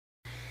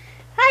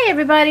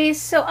everybody,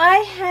 so I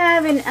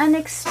have an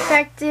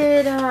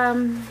unexpected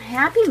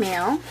happy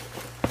mail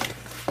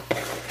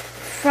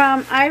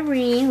from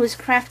Irene, who's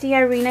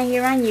craftyirina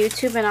here on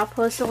YouTube, and I'll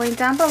post the link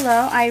down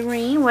below.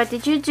 Irene, what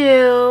did you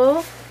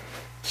do?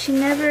 She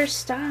never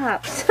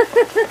stops.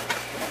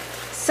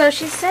 So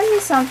she sent me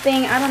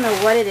something, I don't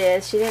know what it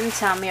is, she didn't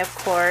tell me, of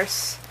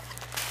course.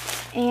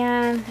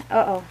 And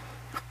oh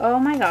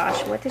my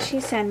gosh, what did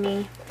she send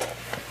me?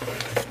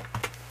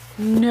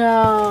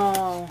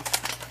 No.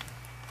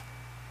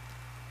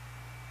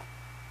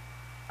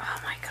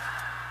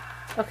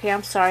 Okay,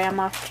 I'm sorry, I'm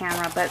off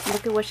camera, but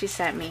look at what she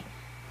sent me.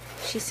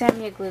 She sent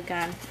me a glue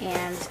gun,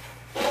 and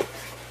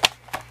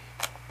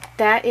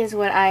that is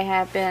what I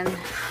have been,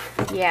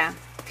 yeah.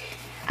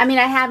 I mean,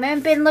 I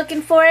haven't been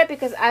looking for it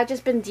because I've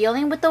just been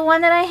dealing with the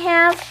one that I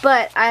have,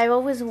 but I've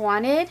always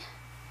wanted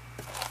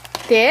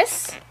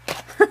this.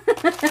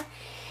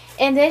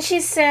 And then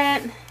she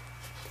sent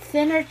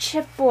thinner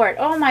chipboard.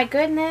 Oh my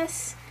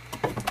goodness.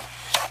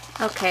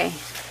 Okay,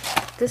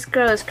 this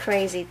girl is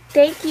crazy.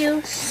 Thank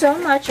you so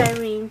much,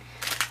 Irene.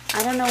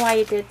 I don't know why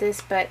you did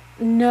this, but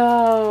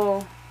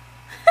no.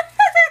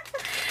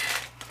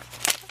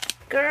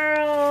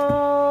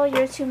 Girl,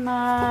 you're too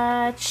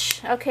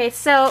much. Okay,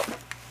 so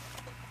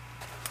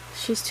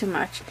she's too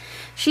much.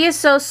 She is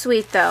so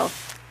sweet, though.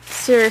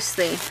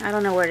 Seriously, I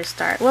don't know where to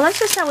start. Well, let's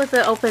just start with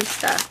the open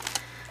stuff.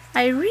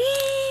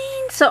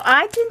 Irene. So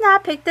I did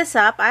not pick this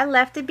up. I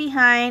left it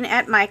behind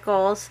at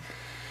Michael's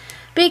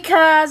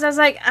because I was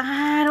like,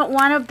 I don't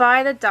want to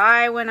buy the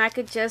die when I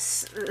could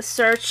just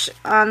search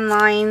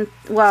online,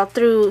 well,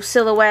 through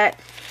Silhouette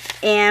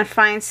and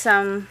find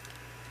some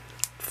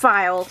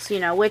files, you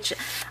know, which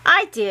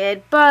I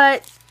did,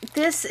 but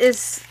this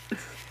is,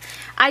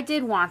 I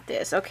did want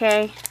this,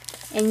 okay?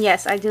 And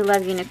yes, I do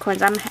love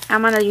unicorns.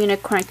 I'm on a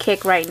unicorn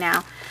kick right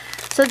now.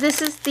 So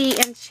this is the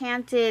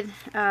enchanted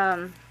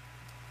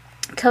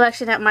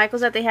collection at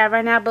Michael's that they have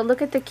right now, but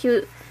look at the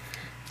cute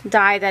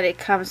die that it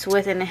comes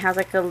with, and it has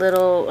like a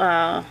little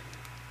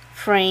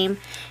frame,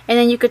 and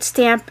then you could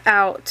stamp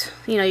out,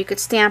 you know, you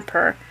could stamp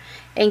her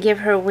and give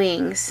her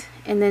wings,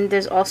 and then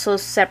there's also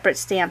separate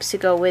stamps to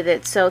go with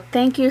it. So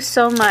thank you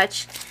so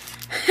much.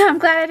 I'm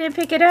glad I didn't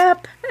pick it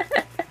up.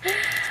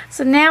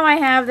 So now I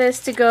have this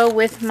to go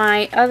with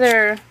my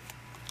other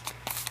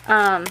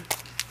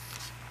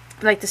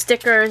like the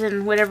stickers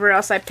and whatever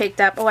else I picked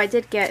up. Oh, I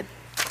did get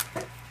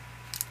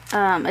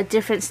a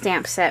different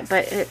stamp set,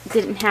 but it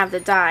didn't have the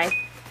die.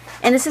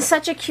 And this is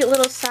such a cute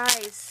little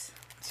size,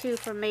 too,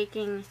 for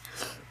making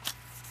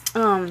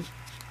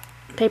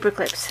paper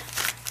clips.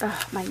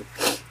 Oh, I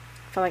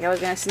felt like I was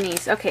going to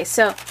sneeze. Okay,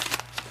 so,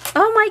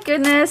 oh my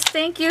goodness,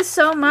 thank you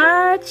so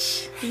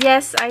much.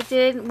 Yes, I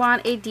did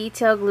want a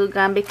detail glue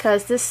gun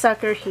because this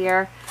sucker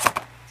here,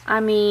 I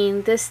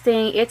mean, this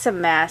thing, it's a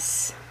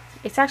mess.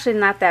 It's actually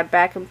not that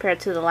bad compared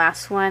to the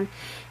last one.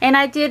 And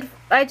I do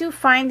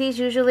find these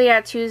usually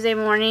at Tuesday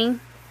morning.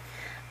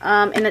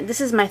 And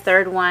this is my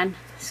third one.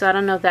 So I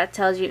don't know if that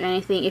tells you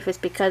anything, if it's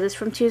because it's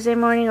from Tuesday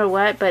morning or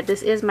what, but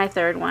this is my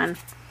third one.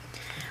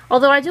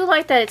 Although I do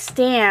like that it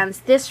stands.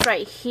 This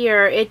right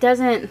here,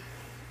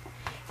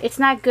 it's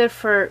not good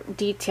for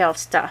detailed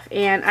stuff.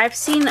 And I've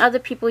seen other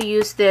people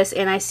use this,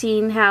 and I've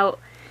seen how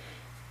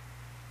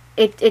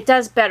it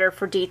does better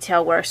for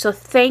detail work. So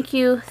thank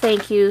you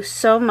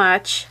so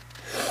much.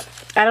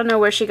 I don't know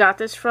where she got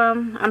this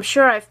from. I'm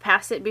sure I've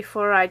passed it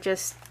before, I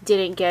just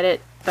didn't get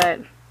it, but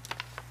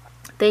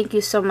thank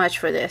you so much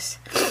for this.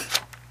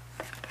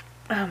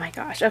 Oh my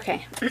gosh,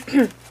 okay.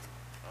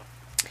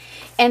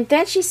 And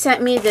then she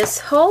sent me this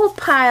whole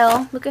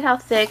pile, look at how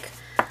thick,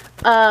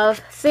 of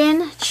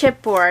thin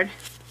chipboard.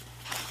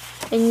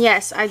 And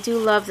yes, I do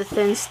love the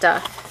thin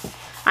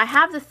stuff. I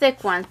have the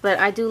thick ones, but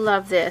I do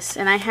love this.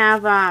 And I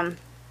have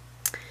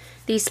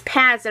these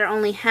pads that are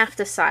only half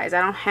the size.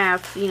 I don't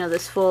have, you know,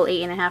 this full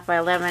 8.5 by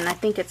 11. I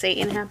think it's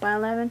 8.5 by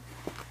 11.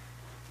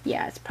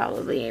 Yeah, it's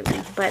probably 8.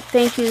 But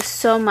thank you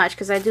so much,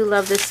 because I do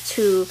love this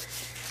too.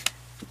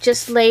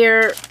 Just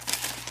layer,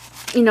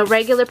 you know,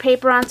 regular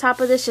paper on top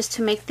of this just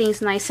to make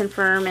things nice and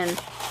firm, and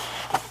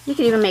you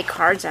can even make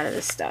cards out of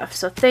this stuff.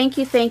 So thank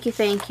you.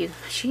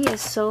 She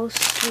is so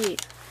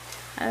sweet.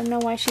 I don't know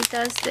why she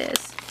does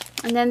this.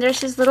 And then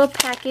there's this little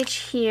package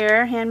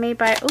here, handmade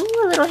by,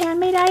 ooh, a little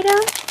handmade item.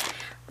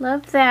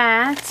 Love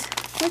that.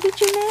 What did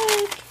you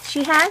make?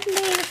 She has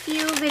made a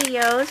few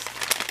videos.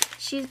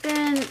 She's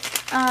been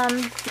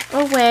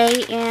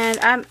away, and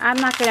I'm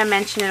not going to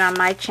mention it on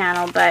my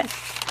channel, but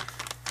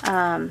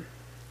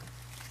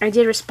I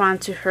did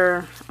respond to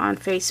her on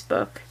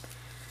Facebook.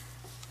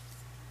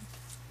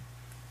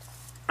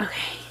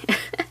 Okay.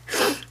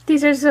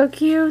 These are so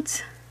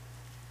cute.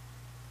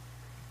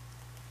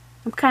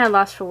 I'm kind of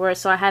lost for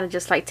words, so I had to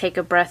just like take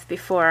a breath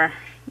before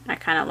I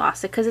kind of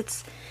lost it, because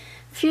it's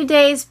a few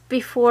days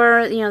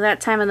before, you know, that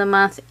time of the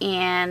month,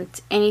 and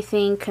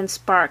anything can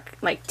spark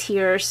like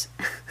tears.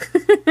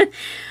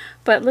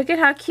 But look at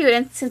how cute,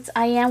 and since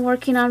I am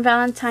working on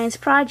Valentine's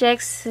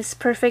projects, it's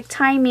perfect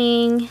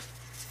timing.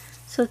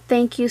 So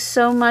thank you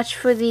so much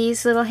for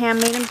these little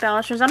handmade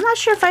embellishments. I'm not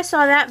sure if I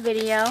saw that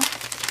video.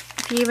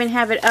 If even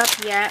have it up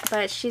yet,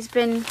 but she's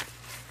been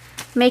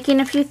making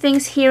a few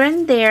things here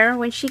and there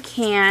when she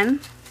can.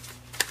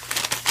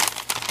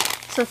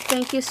 So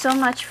thank you so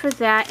much for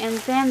that. And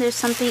then there's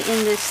something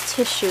in this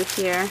tissue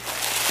here.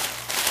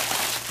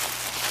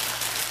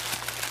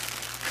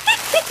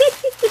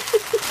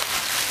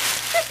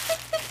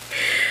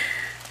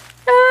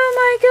 Oh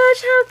my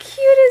gosh, how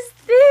cute is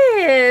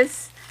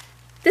this?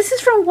 This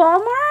is from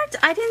Walmart?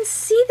 I didn't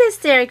see this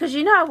there because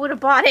you know I would have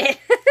bought it.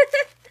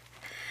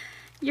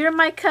 You're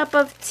my cup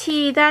of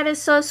tea. That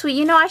is so sweet.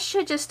 You know, I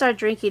should just start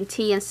drinking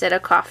tea instead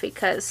of coffee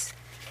because,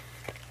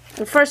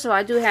 well, first of all,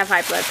 I do have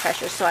high blood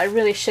pressure, so I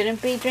really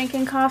shouldn't be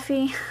drinking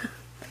coffee.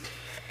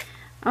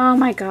 Oh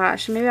my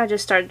gosh, maybe I'll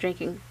just start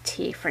drinking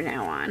tea from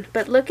now on.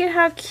 But look at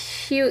how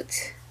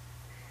cute.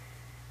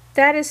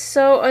 That is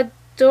so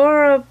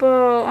adorable.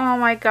 Oh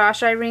my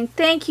gosh, Irene,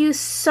 thank you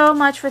so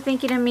much for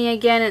thinking of me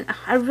again, and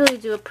I really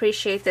do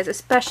appreciate this,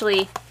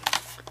 especially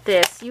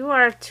this. You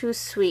are too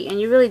sweet,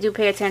 and you really do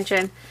pay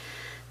attention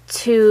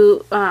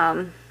to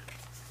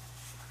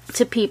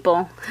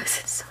people.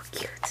 This is so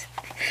cute.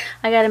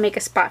 I gotta make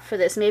a spot for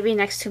this, maybe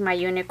next to my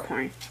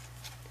unicorn.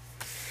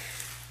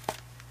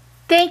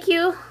 Thank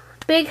you.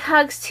 Big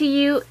hugs to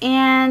you,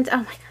 and oh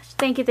my gosh,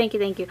 thank you, thank you,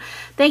 thank you.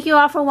 Thank you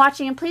all for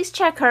watching, and please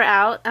check her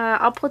out.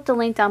 I'll put the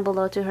link down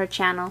below to her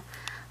channel.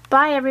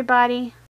 Bye, everybody.